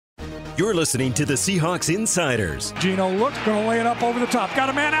You're listening to the Seahawks Insiders. Geno looks, going to lay it up over the top. Got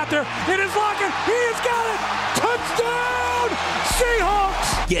a man out there. It is Lockett. He has got it. Touchdown,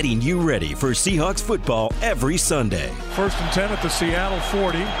 Seahawks. Getting you ready for Seahawks football every Sunday. 1st and 10 at the Seattle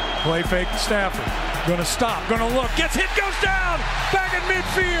 40. Play fake Stafford. Going to stop. Going to look. Gets hit. Goes down. Back in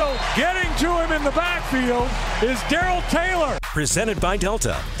midfield. Getting to him in the backfield is Darrell Taylor. Presented by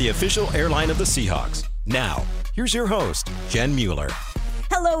Delta, the official airline of the Seahawks. Now, here's your host, Jen Mueller.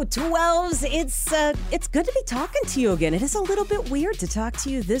 Hello, 12s. It's good to be talking to you again. It is a little bit weird to talk to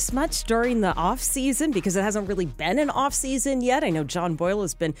you this much during the off season because it hasn't really been an off season yet. I know John Boyle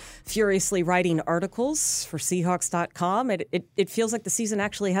has been furiously writing articles for Seahawks.com. It feels like the season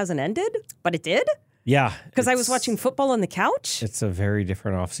actually hasn't ended, but it did. Yeah. Because I was watching football on the couch. It's a very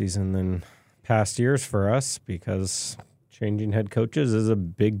different off season than past years for us because changing head coaches is a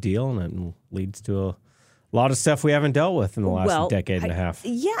big deal and it leads to a lot of stuff we haven't dealt with in the last decade and a half.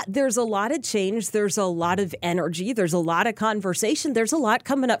 Yeah, there's a lot of change. There's a lot of energy. There's a lot of conversation. There's a lot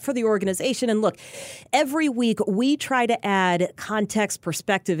coming up for the organization. And look, every week we try to add context,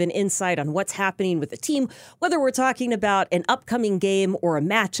 perspective, and insight on what's happening with the team, whether we're talking about an upcoming game or a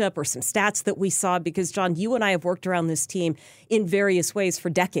matchup or some stats that we saw. Because, John, you and I have worked around this team in various ways for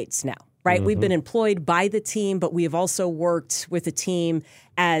decades now, right? Mm-hmm. We've been employed by the team, but we have also worked with the team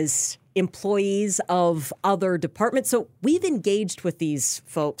as employees of other departments. So we've engaged with these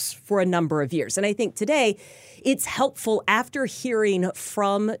folks for a number of years. And I think today it's helpful after hearing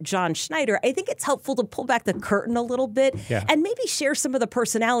from John Schneider. I think it's helpful to pull back the curtain a little bit and maybe share some of the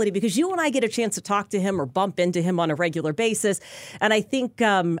personality because you and I get a chance to talk to him or bump into him on a regular basis. And I think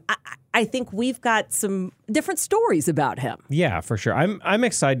I think we've got some different stories about him. Yeah, for sure. I'm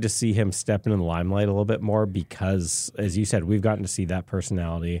excited to see him step into the limelight a little bit more because, as you said, we've gotten to see that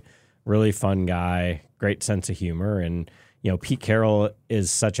personality. Really fun guy, great sense of humor. And, Pete Carroll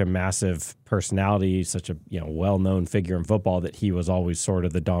is such a massive personality, such a, well-known figure in football that he was always sort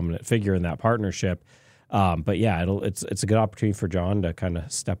of the dominant figure in that partnership. But yeah, it's a good opportunity for John to kind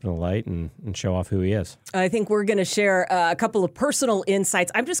of step in the light and show off who he is. I think we're going to share a couple of personal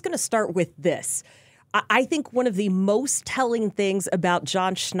insights. I'm just going to start with this. I think one of the most telling things about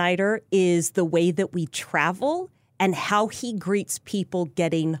John Schneider is the way that we travel and how he greets people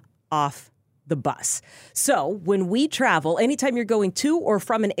getting off the bus. So when we travel, anytime you're going to or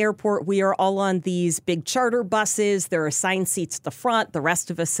from an airport, we are all on these big charter buses. There are assigned seats at the front. The rest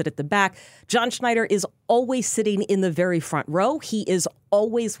of us sit at the back. John Schneider is always sitting in the very front row. He is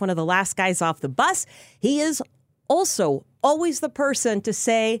always one of the last guys off the bus. He is also always the person to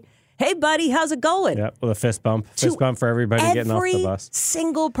say, "Hey, buddy, how's it going?" Yeah, with a fist bump. Fist bump for everybody getting off the bus. Every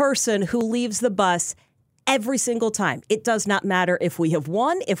single person who leaves the bus every single time. It does not matter if we have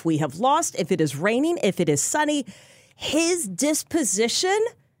won, if we have lost, if it is raining, if it is sunny. His disposition,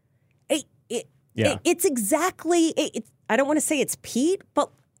 it's exactly, I don't want to say it's Pete,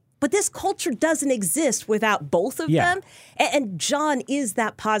 but this culture doesn't exist without both of them. And John is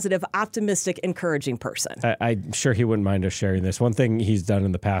that positive, optimistic, encouraging person. I'm sure he wouldn't mind us sharing this. One thing he's done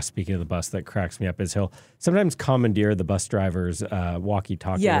in the past, speaking of the bus, that cracks me up is he'll sometimes commandeer the bus driver's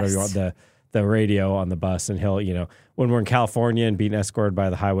walkie-talkie, whatever you want, the radio on the bus, and he'll, when we're in California and being escorted by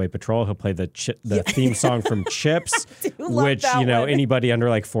the highway patrol, he'll play the theme song from Chips, which, anybody under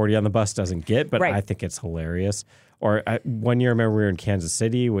like 40 on the bus doesn't get, but I think it's hilarious. Or one year, I remember we were in Kansas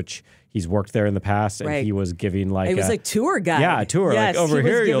City, which he's worked there in the past, and he was giving He was like tour guy. Yeah, a tour. Yes, like over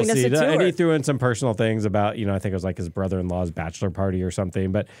here, you'll see that. And he tour. threw in some personal things about, I think it was like his brother-in-law's bachelor party or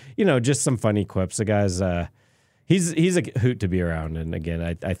something. But, just some funny quips. The guy's, he's a hoot to be around. And again,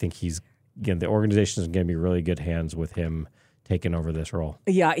 I think the organization is going to be really good hands with him taking over this role.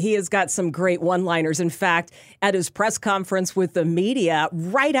 Yeah, he has got some great one-liners. In fact, at his press conference with the media,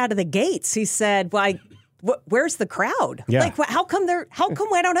 right out of the gates, he said, where's the crowd? Yeah. Like, how come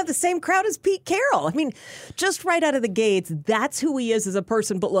I don't have the same crowd as Pete Carroll? I mean, just right out of the gates, that's who he is as a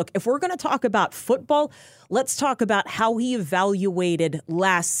person. But look, if we're going to talk about football, let's talk about how he evaluated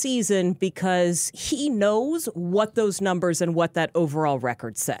last season because he knows what those numbers and what that overall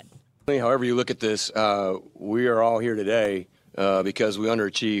record said. However you look at this, we are all here today because we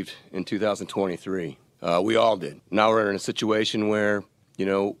underachieved in 2023. We all did. Now we're in a situation where,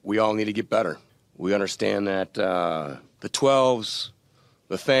 we all need to get better. We understand that the 12s,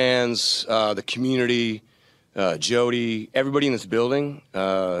 the fans, the community, Jody, everybody in this building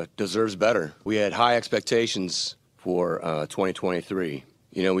deserves better. We had high expectations for 2023.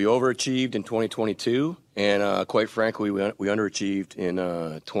 We overachieved in 2022, and quite frankly, we underachieved in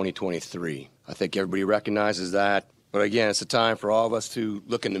 2023. I think everybody recognizes that. But again, it's a time for all of us to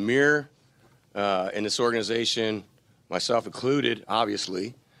look in the mirror in this organization, myself included,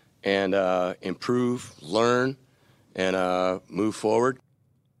 obviously, and improve, learn, and move forward.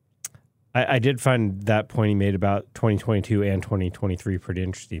 I did find that point he made about 2022 and 2023 pretty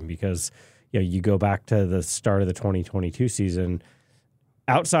interesting because you go back to the start of the 2022 season.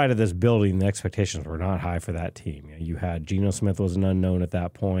 Outside of this building, the expectations were not high for that team. You had Geno Smith was an unknown at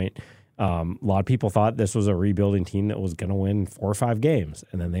that point. A lot of people thought this was a rebuilding team that was going to win 4 or 5 games,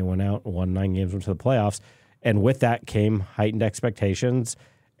 and then they went out and won 9 games, went to the playoffs, and with that came heightened expectations.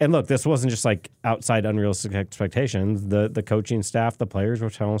 And look, this wasn't just like outside unrealistic expectations. The coaching staff, the players were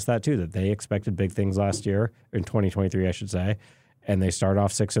telling us that too, that they expected big things last year, in 2023, I should say. And they started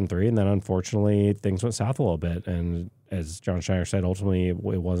off 6-3, and then unfortunately things went south a little bit. And as John Schneider said, ultimately it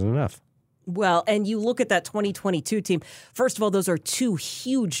wasn't enough. Well, and you look at that 2022 team, first of all, those are 2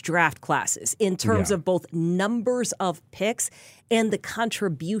 huge draft classes in terms of both numbers of picks and the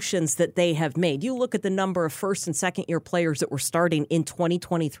contributions that they have made. You look at the number of first and second year players that were starting in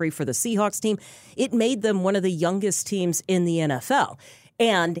 2023 for the Seahawks team, it made them one of the youngest teams in the NFL.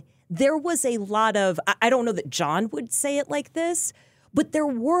 And there was a lot of, I don't know that John would say it like this, but there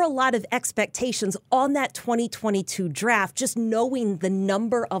were a lot of expectations on that 2022 draft, just knowing the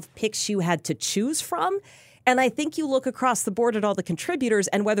number of picks you had to choose from. And I think you look across the board at all the contributors,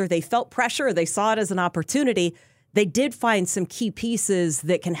 and whether they felt pressure or they saw it as an opportunity, they did find some key pieces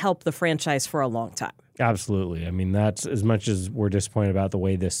that can help the franchise for a long time. Absolutely. I mean, that's as much as we're disappointed about the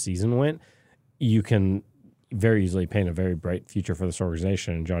way this season went, you can very easily paint a very bright future for this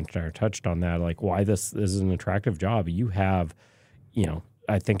organization. And John Schneider touched on that, like why this is an attractive job. You have,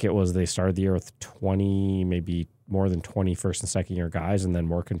 I think it was they started the year with 20, maybe more than 20 first and second year guys, and then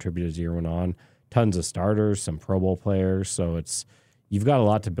more contributed as the year went on. Tons of starters, some Pro Bowl players. So you've got a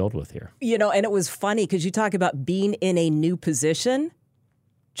lot to build with here. And it was funny because you talk about being in a new position.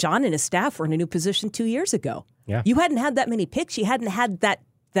 John and his staff were in a new position 2 years ago. Yeah. You hadn't had that many picks. You hadn't had that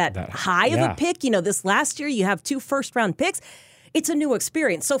high of a pick. This last year you have 2 first-round picks. It's a new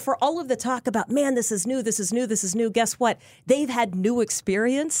experience. So for all of the talk about, man, this is new, guess what? They've had new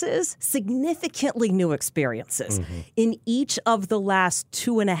experiences, significantly new experiences in each of the last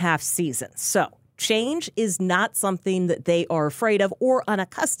 2.5 seasons. So change is not something that they are afraid of or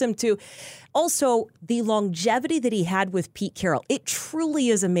unaccustomed to. Also, the longevity that he had with Pete Carroll, it truly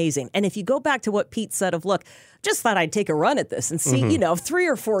is amazing. And if you go back to what Pete said of, look, just thought I'd take a run at this and see, 3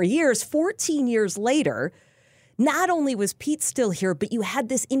 or 4 years, 14 years later, not only was Pete still here, but you had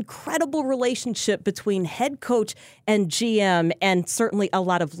this incredible relationship between head coach and GM, and certainly a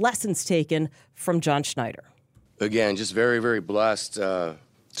lot of lessons taken from John Schneider. Again, just very, very blessed to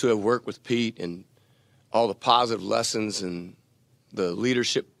have worked with Pete and all the positive lessons and the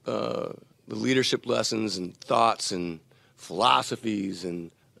leadership lessons and thoughts and philosophies. And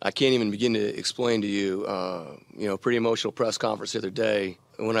I can't even begin to explain to you, pretty emotional press conference the other day.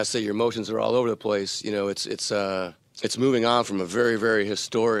 And when I say your emotions are all over the place, it's moving on from a very, very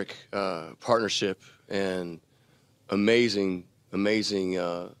historic partnership and amazing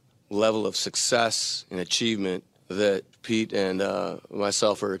level of success and achievement that Pete and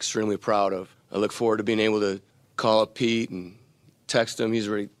myself are extremely proud of. I look forward to being able to call up Pete and text him. He's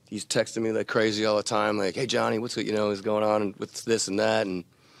texting me like crazy all the time, like, "Hey Johnny, what's is going on with this and that?" And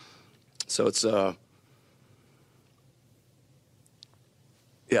so it's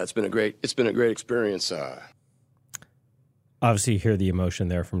it's been a great experience. Obviously, you hear the emotion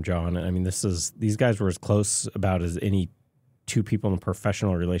there from John. I mean, these guys were as close about as any 2 people in a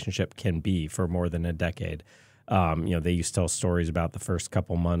professional relationship can be for more than a decade. They used to tell stories about the first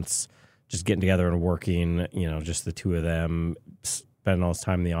couple months just getting together and working, just the 2 of them, spending all this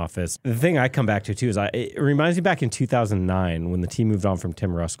time in the office. The thing I come back to, too, is it reminds me back in 2009 when the team moved on from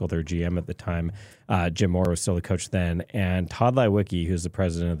Tim Ruskell, their GM at the time. Jim Mora was still the coach then. And Todd Lewicki, who's the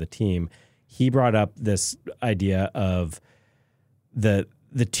president of the team, he brought up this idea of the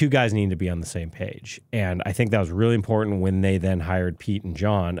 2 guys needing to be on the same page. And I think that was really important when they then hired Pete and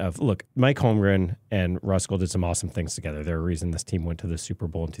John look, Mike Holmgren and Ruskell did some awesome things together. They're a reason this team went to the Super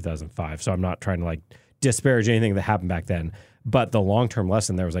Bowl in 2005. So I'm not trying to disparage anything that happened back then. But the long-term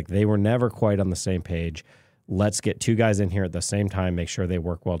lesson there was they were never quite on the same page. Let's get 2 guys in here at the same time, make sure they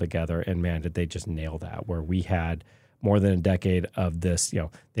work well together. And man, did they just nail that, where we had more than a decade of this,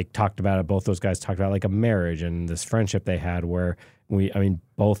 they talked about it. Both those guys talked about like a marriage and this friendship they had where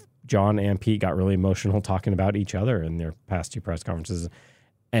both John and Pete got really emotional talking about each other in their past 2 press conferences.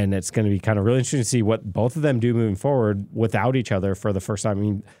 And it's going to be kind of really interesting to see what both of them do moving forward without each other for the first time. I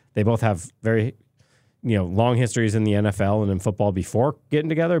mean, they both have very long histories in the NFL and in football before getting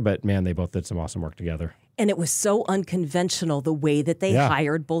together, but man, they both did some awesome work together. And it was so unconventional the way that they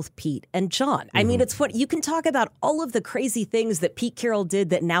hired both Pete and John. I mean, it's what you can talk about all of the crazy things that Pete Carroll did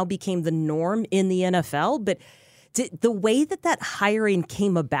that now became the norm in the NFL, but the way that hiring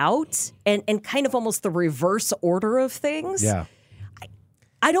came about and kind of almost the reverse order of things. Yeah.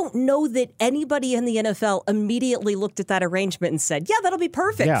 I don't know that anybody in the NFL immediately looked at that arrangement and said, yeah, that'll be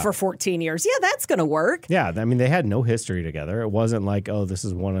perfect for 14 years. Yeah, that's going to work. Yeah, I mean, they had no history together. It wasn't like, oh, this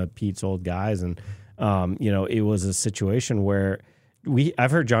is one of Pete's old guys. And, it was a situation where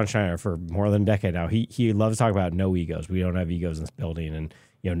I've heard John Schneider for more than a decade now. He loves to talk about no egos. We don't have egos in this building and,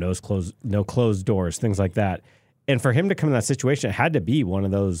 no closed doors, things like that. And for him to come in that situation, it had to be one of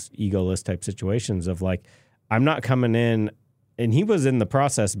those egoless type situations of like, I'm not coming in. And he was in the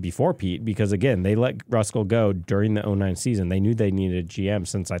process before Pete because, again, they let Ruskell go during the 2009 season. They knew they needed a GM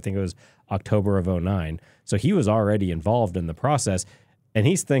since I think it was October of 2009. So he was already involved in the process. And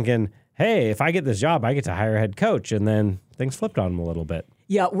he's thinking, hey, if I get this job, I get to hire a head coach. And then things flipped on him a little bit.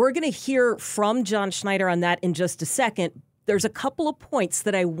 Yeah, we're going to hear from John Schneider on that in just a second. There's a couple of points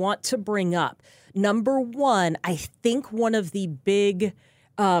that I want to bring up. Number one, I think one of the big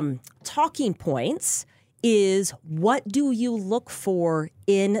talking points is what do you look for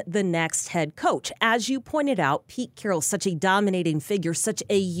in the next head coach? As you pointed out, Pete Carroll, such a dominating figure, such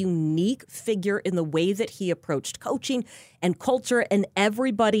a unique figure in the way that he approached coaching and culture and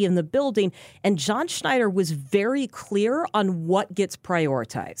everybody in the building. And John Schneider was very clear on what gets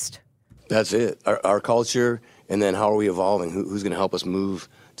prioritized. That's it. Our culture, and then how are we evolving? Who's going to help us move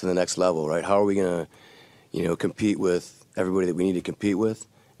to the next level, right? How are we going to, compete with everybody that we need to compete with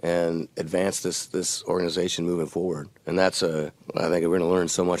and advance this organization moving forward? And I think we're going to learn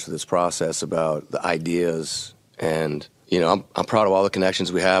so much of this process about the ideas. And, I'm proud of all the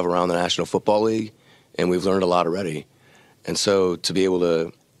connections we have around the National Football League, and we've learned a lot already. And so to be able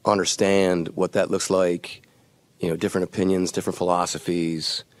to understand what that looks like, different opinions, different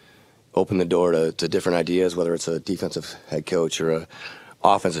philosophies, open the door to different ideas, whether it's a defensive head coach or a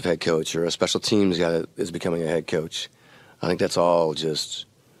offensive head coach or a special teams guy that is becoming a head coach. I think that's all just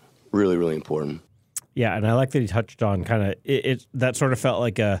really, really important. Yeah, and I like that he touched on kind of it that sort of felt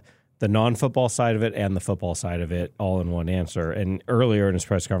like the non-football side of it and the football side of it all in one answer. And earlier in his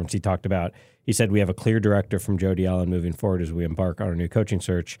press conference, he said, we have a clear directive from Jody Allen moving forward as we embark on our new coaching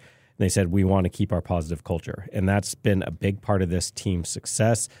search. And they said, we want to keep our positive culture. And that's been a big part of this team's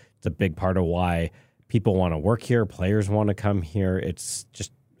success. It's a big part of why people want to work here, players want to come here. It's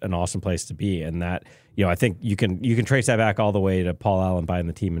just an awesome place to be. And that, I think you can trace that back all the way to Paul Allen buying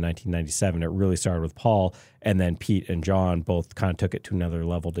the team in 1997. It really started with Paul, and then Pete and John both kind of took it to another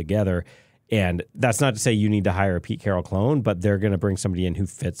level together. And that's not to say you need to hire a Pete Carroll clone, but they're going to bring somebody in who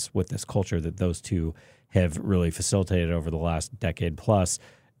fits with this culture that those two have really facilitated over the last decade plus.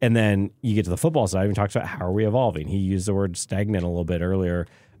 And then you get to the football side and talks about how are we evolving. He used the word stagnant a little bit earlier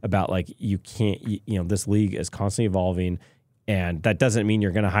about like you can't, this league is constantly evolving. And that doesn't mean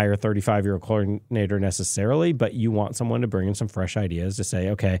you're going to hire a 35-year-old coordinator necessarily, but you want someone to bring in some fresh ideas to say,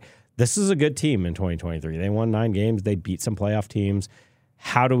 okay, this is a good team in 2023. They won 9 games. They beat some playoff teams.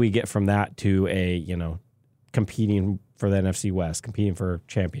 How do we get from that to competing for the NFC West, competing for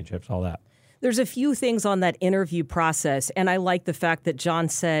championships, all that? There's a few things on that interview process, and I like the fact that John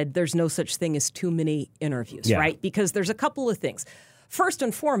said there's no such thing as too many interviews, right? Because there's a couple of things. First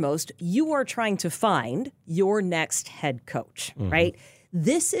and foremost, you are trying to find your next head coach, right?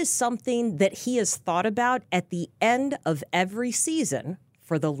 This is something that he has thought about at the end of every season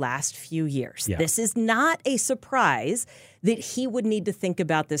for the last few years. Yeah. This is not a surprise that he would need to think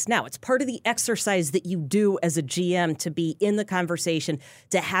about this now. It's part of the exercise that you do as a GM to be in the conversation,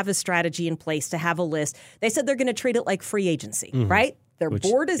 to have a strategy in place, to have a list. They said they're going to treat it like free agency, right? Their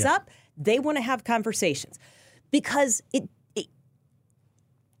board is up. They want to have conversations because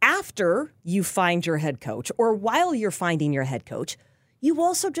after you find your head coach or while you're finding your head coach, you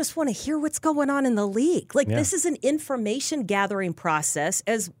also just want to hear what's going on in the league. This is an information gathering process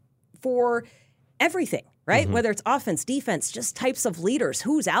as for everything, right? Whether it's offense, defense, just types of leaders,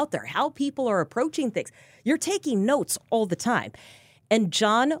 who's out there, how people are approaching things. You're taking notes all the time. And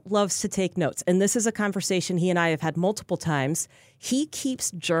John loves to take notes. And this is a conversation he and I have had multiple times. He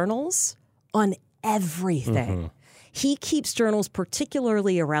keeps journals on everything. He keeps journals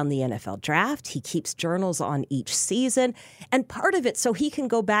particularly around the NFL draft. He keeps journals on each season. And part of it so he can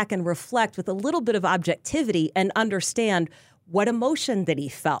go back and reflect with a little bit of objectivity and understand what emotion that he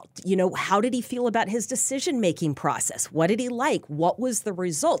felt. How did he feel about his decision-making process? What did he like? What was the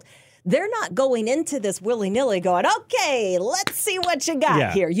result? they're not going into this willy-nilly going, okay, let's see what you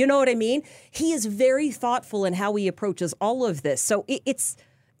got here. You know what I mean? He is very thoughtful in how he approaches all of this. So it's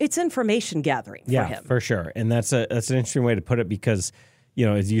information gathering for him. Yeah, for sure. And that's an interesting way to put it because, you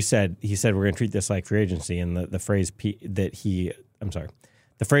know, as you said, he said we're going to treat this like free agency. And the phrase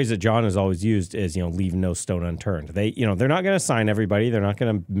the phrase that John has always used is, you know, leave no stone unturned. They're not going to sign everybody. They're not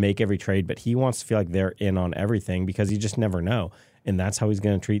going to make every trade, but he wants to feel like they're in on everything because you just never know. And that's how he's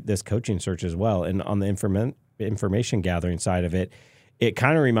going to treat this coaching search as well. And on the information gathering side of it, it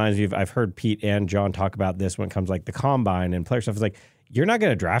kind of reminds me of, I've heard Pete and John talk about this when it comes like the combine and player stuff. It's like, you're not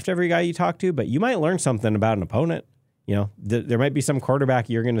going to draft every guy you talk to, but you might learn something about an opponent. You know, there might be some quarterback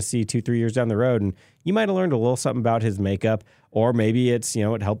you're going to see 2-3 years down the road, and you might have learned a little something about his makeup, or maybe it's, you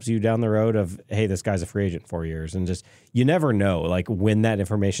know, it helps you down the road of, hey, this guy's a free agent 4 years, and just, you never know, like, when that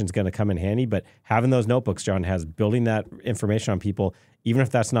information is going to come in handy, but having those notebooks John has, building that information on people, even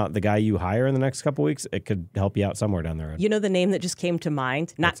if that's not the guy you hire in the next couple of weeks, it could help you out somewhere down the road. You know the name that just came to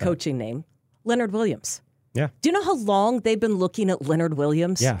mind, not coaching name, Leonard Williams. Yeah. Do you know how long they've been looking at Leonard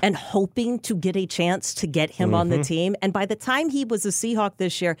Williams and hoping to get a chance to get him on the team? And by the time he was a Seahawk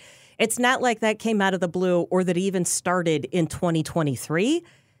this year, it's not like that came out of the blue or that even started in 2023.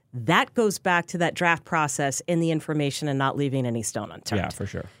 That goes back to that draft process and the information and not leaving any stone unturned. Yeah, for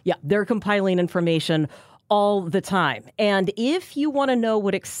sure. Yeah, they're compiling information all the time. And if you want to know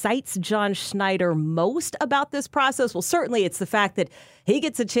what excites John Schneider most about this process, well, certainly it's the fact that he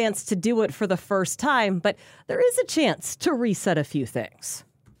gets a chance to do it for the first time, but there is a chance to reset a few things.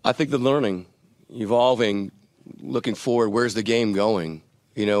 I think the learning, evolving, looking forward, where's the game going?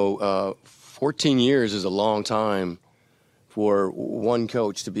 You know, 14 years is a long time for one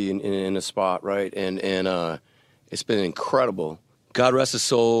coach to be in a spot, right? And it's been incredible. God rest his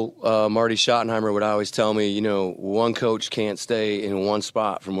soul, Marty Schottenheimer would always tell me, you know, one coach can't stay in one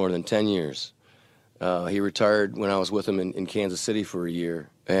spot for more than 10 years. He retired when I was with him in Kansas City for a year.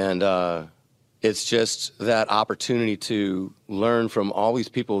 And it's just that opportunity to learn from all these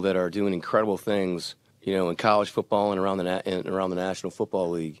people that are doing incredible things, you know, in college football and around the National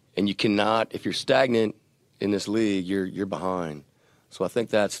Football League. And you cannot, if you're stagnant in this league, you're behind. So I think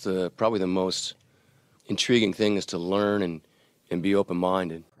that's probably the most intriguing thing is to learn and be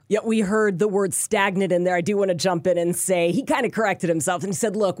open-minded. Yeah, we heard the word stagnant in there. I do want to jump in and say he kind of corrected himself and he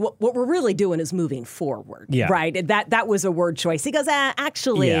said, look, what we're really doing is moving forward, right? That was a word choice. He goes,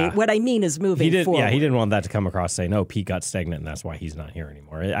 actually, what I mean is moving forward. Yeah, he didn't want that to come across saying, no, Pete got stagnant and that's why he's not here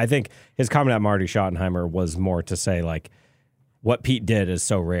anymore. I think his comment at Marty Schottenheimer was more to say, like, what Pete did is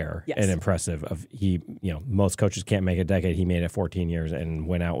so rare and impressive. Most coaches can't make a decade. He made it 14 years and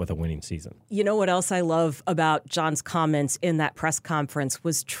went out with a winning season. You know what else I love about John's comments in that press conference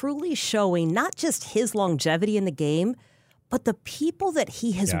was truly showing not just his longevity in the game, but the people that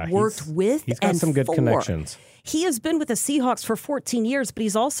he has worked with. He's got some good connections. He has been with the Seahawks for 14 years, but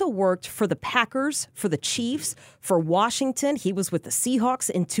he's also worked for the Packers, for the Chiefs, for Washington. He was with the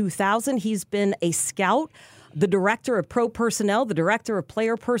Seahawks in 2000. He's been a scout, the director of pro personnel, the director of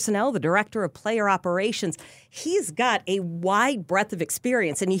player personnel, the director of player operations. He's got a wide breadth of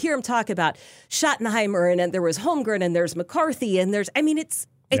experience. And you hear him talk about Schottenheimer, and there was Holmgren, and there's McCarthy, and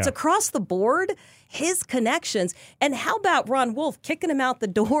it's across the board, his connections. And how about Ron Wolf kicking him out the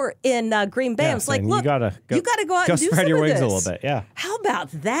door in Green Bay? It's like, look, you got to go out and do spread some your of wings this. a little bit. Yeah. How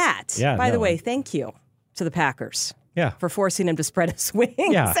about that? Yeah, By the way, thank you to the Packers. Yeah. For forcing him to spread his wings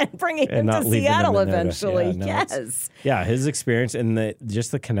and bringing him to Seattle eventually. His experience and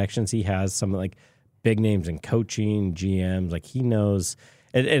just the connections he has, some like big names in coaching, GMs, like he knows.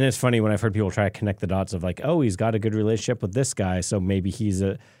 And it's funny when I've heard people try to connect the dots of like, oh, he's got a good relationship with this guy, so maybe he's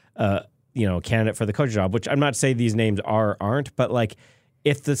a candidate for the coach job, which I'm not saying these names aren't, but like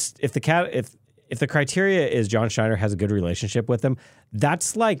if the criteria is John Schneider has a good relationship with him,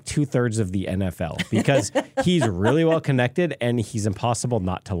 that's like 2/3 of the NFL because he's really well connected and he's impossible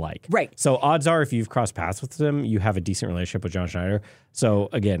not to like. Right. So odds are if you've crossed paths with him, you have a decent relationship with John Schneider. So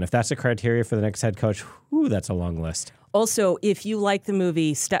again, if that's the criteria for the next head coach, that's a long list. Also, if you like the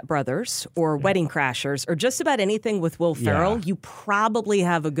movie Step Brothers or Wedding Crashers or just about anything with Will Ferrell, you probably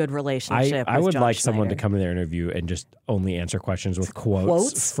have a good relationship I would John like Schneider. someone to come in their interview and just only answer questions with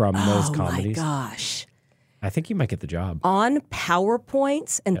quotes from those comedies. Oh, my gosh. I think you might get the job. On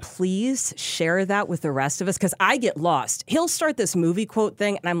PowerPoints, and please share that with the rest of us because I get lost. He'll start this movie quote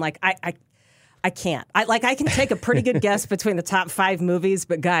thing, and I'm like, I can't. I can take a pretty good guess between the top 5 movies,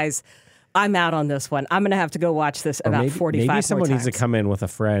 but guys, I'm out on this one. I'm going to have to go watch this about 45 Maybe someone more times. needs to come in with a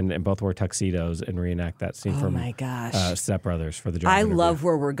friend and both wear tuxedos and reenact that scene from my gosh. Step Brothers for the job I interview. love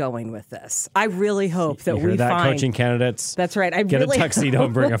where we're going with this. I really hope that you heard we that, find coaching candidates. That's right. Get a tuxedo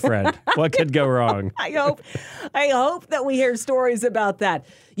and bring a friend. What could go wrong? I hope that we hear stories about that.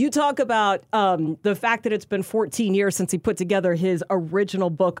 You talk about the fact that it's been 14 years since he put together his original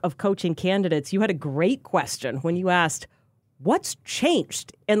book of coaching candidates. You had a great question when you asked, what's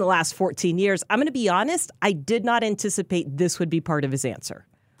changed in the last 14 years? I'm going to be honest, I did not anticipate this would be part of his answer.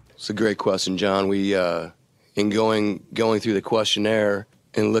 It's a great question, John. We, in going through the questionnaire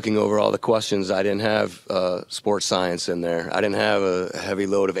and looking over all the questions, I didn't have sports science in there. I didn't have a heavy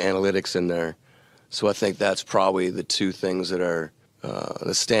load of analytics in there. So I think that's probably the two things that are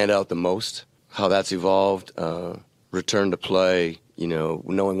that stand out the most. How that's evolved, return to play,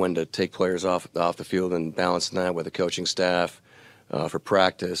 knowing when to take players off the field and balancing that with the coaching staff for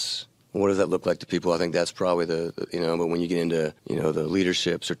practice. What does that look like to people? I think that's probably but when you get into, the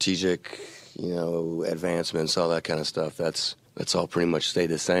leadership, strategic, advancements, all that kind of stuff, that's all pretty much stayed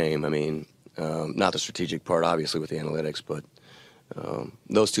the same. I mean, not the strategic part, obviously, with the analytics, but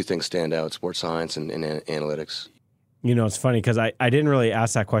those two things stand out, sports science and analytics. It's funny because I didn't really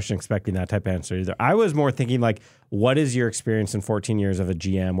ask that question expecting that type of answer either. I was more thinking like, what is your experience in 14 years of a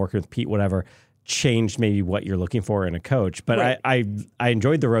GM, working with Pete, whatever, changed maybe what you're looking for in a coach? But right. I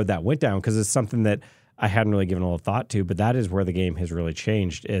enjoyed the road that went down because it's something that I hadn't really given a little thought to, but that is where the game has really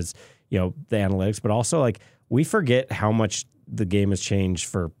changed is, the analytics, but also like we forget how much the game has changed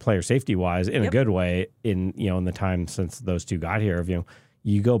for player safety wise in a good way in the time since those two got here.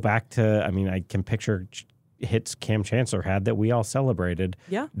 You go back to, I can picture hits Cam Chancellor had that we all celebrated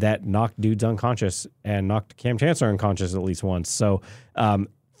that knocked dudes unconscious and knocked Cam Chancellor unconscious at least once. So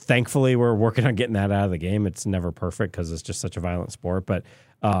thankfully we're working on getting that out of the game. It's never perfect because it's just such a violent sport, but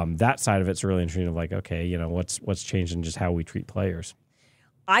that side of it's really interesting of like, okay, what's changed in just how we treat players.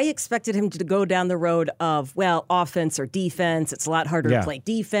 I expected him to go down the road of, offense or defense. It's a lot harder to play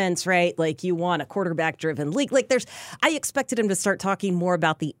defense, right? Like you want a quarterback-driven league. I expected him to start talking more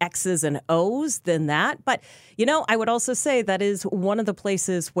about the X's and O's than that. But, I would also say that is one of the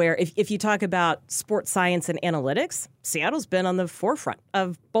places where if you talk about sports science and analytics, Seattle's been on the forefront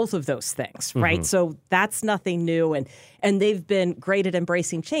of both of those things, right? Mm-hmm. So that's nothing new. And they've been great at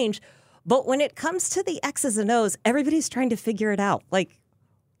embracing change. But when it comes to the X's and O's, everybody's trying to figure it out.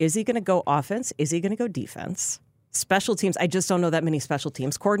 Is he going to go offense? Is he going to go defense? Special teams, I just don't know that many special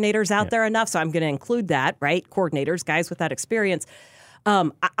teams coordinators out there enough, so I'm going to include that, right? Coordinators, guys with that experience.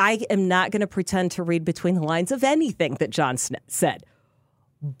 I am not going to pretend to read between the lines of anything that John said.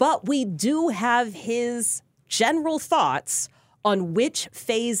 But we do have his general thoughts on which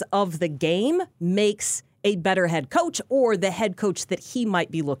phase of the game makes a better head coach or the head coach that he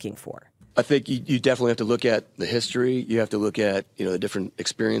might be looking for. I think you definitely have to look at the history. You have to look at, the different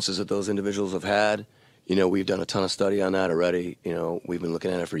experiences that those individuals have had. We've done a ton of study on that already. We've been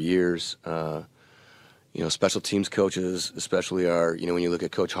looking at it for years. Special teams coaches especially are, when you look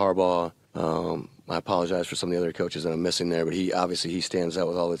at Coach Harbaugh, I apologize for some of the other coaches that I'm missing there, but he stands out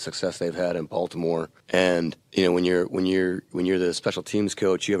with all the success they've had in Baltimore. And, when you're the special teams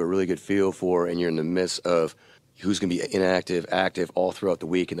coach, you have a really good feel for, and you're in the midst of who's going to be inactive, active all throughout the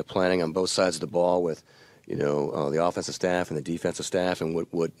week, and the planning on both sides of the ball with, the offensive staff and the defensive staff and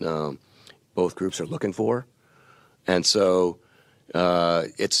what both groups are looking for. And so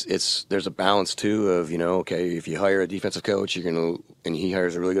there's a balance too of, okay, if you hire a defensive coach, and he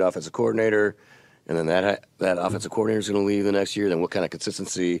hires a really good offensive coordinator, and then that offensive coordinator is going to leave the next year, then what kind of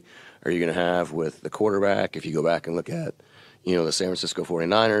consistency are you going to have with the quarterback? If you go back and look at, the San Francisco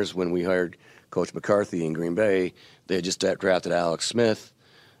 49ers, when we hired Coach McCarthy in Green Bay, they had just drafted Alex Smith,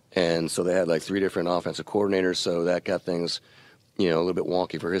 and so they had like 3 different offensive coordinators, so that got things, a little bit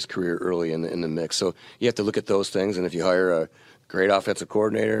wonky for his career early in the mix. So you have to look at those things, and if you hire a great offensive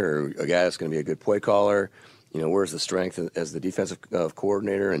coordinator or a guy that's going to be a good play caller, where's the strength as the defensive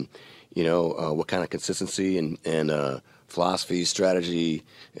coordinator, and, what kind of consistency and philosophy, strategy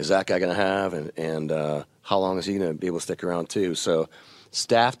is that guy going to have, and how long is he going to be able to stick around too? So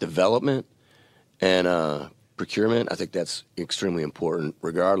staff development and procurement, I think that's extremely important,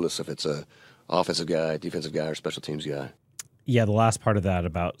 regardless if it's a offensive guy, defensive guy, or special teams guy. Yeah, the last part of that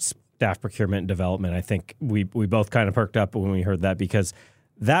about staff procurement and development, I think we both kind of perked up when we heard that, because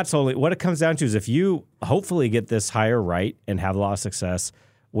that's only what it comes down to is if you hopefully get this hire right and have a lot of success,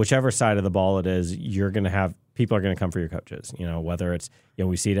 whichever side of the ball it is, you're going to have people are going to come for your coaches. Whether it's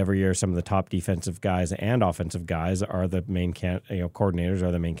we see it every year. Some of the top defensive guys and offensive guys are the main coordinators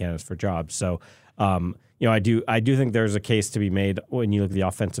are the main candidates for jobs. So I do think there's a case to be made when you look at the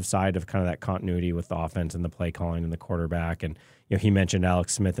offensive side of kind of that continuity with the offense and the play calling and the quarterback. And, he mentioned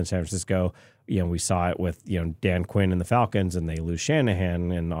Alex Smith in San Francisco. We saw it with, Dan Quinn and the Falcons, and they lose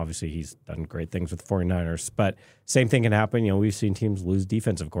Shanahan, and obviously he's done great things with the 49ers. But same thing can happen. We've seen teams lose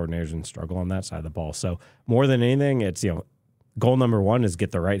defensive coordinators and struggle on that side of the ball. So more than anything, it's, goal number one is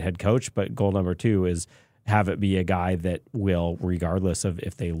get the right head coach, but goal number two is have it be a guy that will, regardless of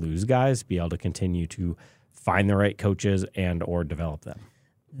if they lose guys, be able to continue to find the right coaches and or develop them.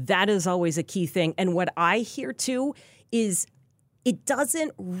 That is always a key thing. And what I hear too is it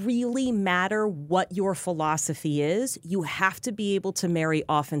doesn't really matter what your philosophy is. You have to be able to marry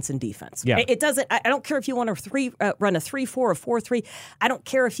offense and defense. Yeah. It doesn't. I don't care if you want to run a 3-4 or 4-3. I don't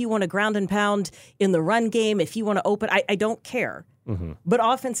care if you want to ground and pound in the run game. If you want to open, I don't care. Mm-hmm. But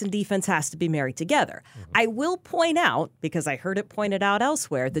offense and defense has to be married together. Mm-hmm. I will point out, because I heard it pointed out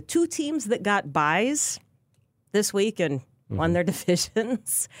elsewhere, the two teams that got byes this week and won their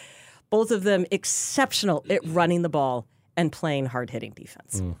divisions, both of them exceptional at running the ball and playing hard-hitting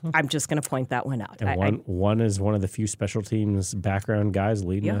defense. Mm-hmm. I'm just going to point that one out. And one is one of the few special teams background guys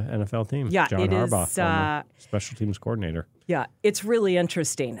leading the NFL team. Yeah, John Harbaugh, special teams coordinator. Yeah, it's really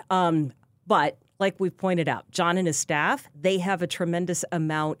interesting. But like we've pointed out, John and his staff, they have a tremendous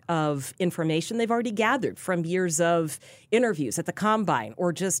amount of information they've already gathered from years of interviews at the Combine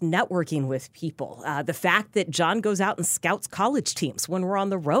or just networking with people. The fact that John goes out and scouts college teams when we're on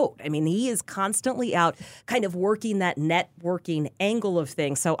the road. I mean, he is constantly out kind of working that networking angle of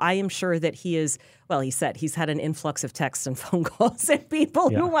things. So I am sure that he is, well, he said he's had an influx of texts and phone calls and people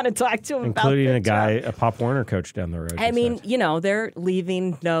who want to talk to him about including a guy, a Pop Warner coach down the road. I mean, they're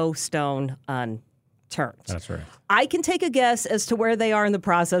leaving no stone unturned. That's right. I can take a guess as to where they are in the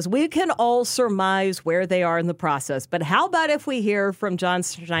process. We can all surmise where they are in the process. But how about if we hear from John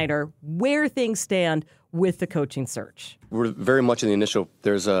Schneider where things stand with the coaching search? We're very much in the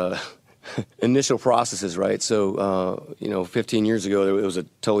initial processes, right? So, 15 years ago, it was a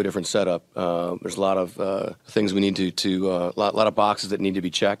totally different setup. There's a lot of things we need a lot of boxes that need to be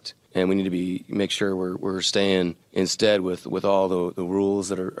checked. And we need to make sure we're staying instead with all the rules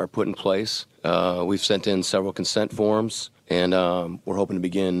that are put in place. We've sent in several consent forms, and we're hoping to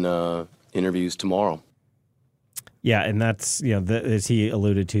begin interviews tomorrow. Yeah, and that's, as he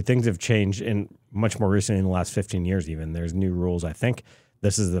alluded to, things have changed in much more recently in the last 15 years even. There's new rules. I think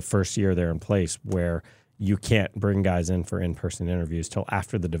this is the first year they're in place where you can't bring guys in for in-person interviews till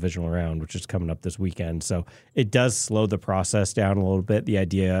after the divisional round, which is coming up this weekend. So it does slow the process down a little bit, the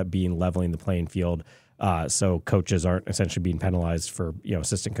idea being leveling the playing field so coaches aren't essentially being penalized for,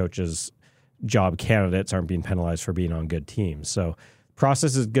 assistant coaches, job candidates aren't being penalized for being on good teams. So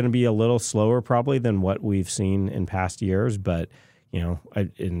process is going to be a little slower probably than what we've seen in past years, but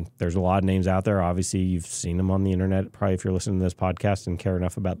and there's a lot of names out there. Obviously, you've seen them on the internet. Probably if you're listening to this podcast and care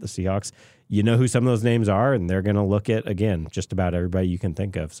enough about the Seahawks, you know who some of those names are, and they're going to look at, again, just about everybody you can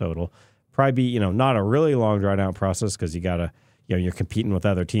think of. So it'll probably be, not a really long, drawn-out process because you got to, you're competing with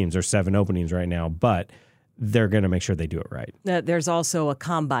other teams. There's 7 openings right now, but they're going to make sure they do it right. There's also a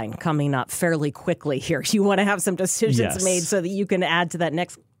combine coming up fairly quickly here. You want to have some decisions made so that you can add to that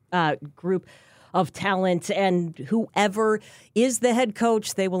next group of talent, and whoever is the head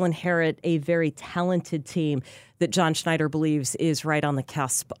coach, they will inherit a very talented team that John Schneider believes is right on the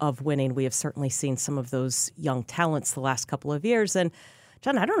cusp of winning. We have certainly seen some of those young talents the last couple of years, and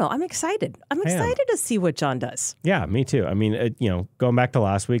John, I don't know, I'm excited. I'm excited to see what John does. Yeah, me too. I mean, going back to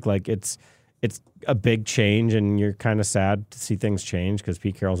last week, like it's a big change, and you're kind of sad to see things change because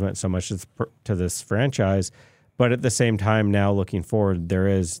Pete Carroll's meant so much to this franchise. But at the same time, now looking forward, there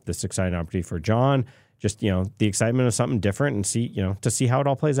is this exciting opportunity for John. Just, the excitement of something different and to see how it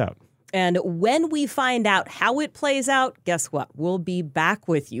all plays out. And when we find out how it plays out, guess what? We'll be back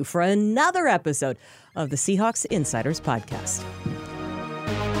with you for another episode of the Seahawks Insiders Podcast.